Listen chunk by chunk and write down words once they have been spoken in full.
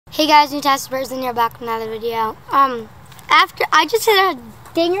Hey guys, Moo-Tastic person here, back with another video. After I just hit a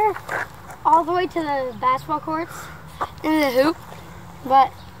dinger all the way to the basketball courts in the hoop, but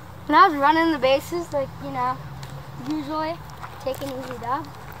when I was running the bases, like usually taking easy dub,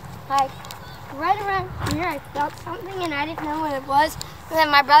 like right around here, I felt something and I didn't know what it was. And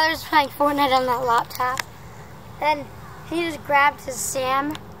then my brother was playing Fortnite on that laptop, and he just grabbed his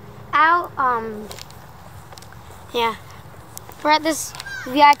Sam out. Yeah, we're at this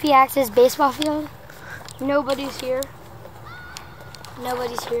VIP access baseball field. Nobody's here.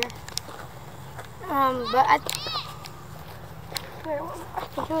 Nobody's here. But I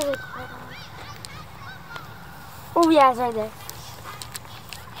think it was like right on. Oh yeah, it's right there.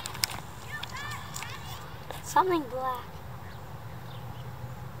 Something black.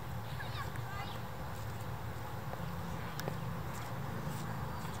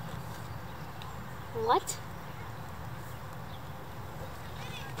 What?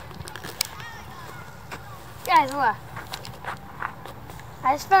 Guys, look.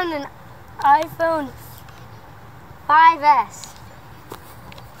 I just found an iPhone 5S.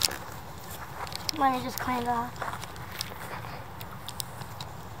 Let me just clean it off.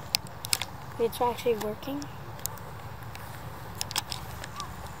 It's actually working.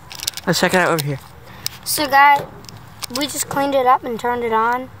 Let's check it out over here. So guys, we just cleaned it up and turned it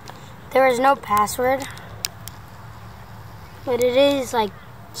on. There was no password, but it is like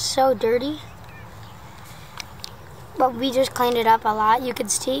so dirty. But we just cleaned it up a lot. You could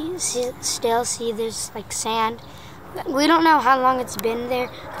still see there's like sand. We don't know how long it's been there,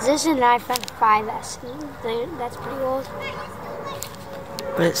 because this is an iPhone 5S. That's pretty old.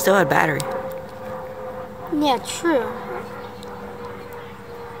 But it still had battery. Yeah, true.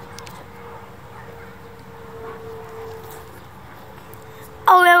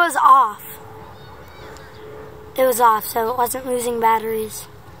 Oh, it was off. It was off, so it wasn't losing batteries.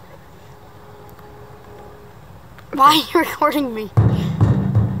 Why are you recording me?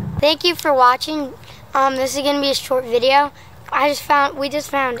 Thank you for watching. This is gonna be a short video. We just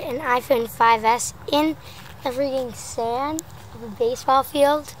found an iPhone 5S in the freaking sand of a baseball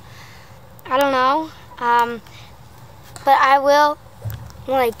field. I don't know, but I will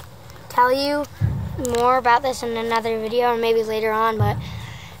tell you more about this in another video or maybe later on. But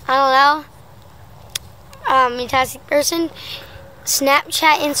I don't know. Moo-Tastic person.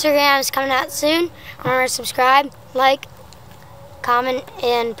 Snapchat, Instagram is coming out soon. Remember to subscribe, like, comment,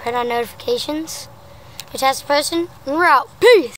 and put on notifications. Moo-Tastic person, we're out. Peace!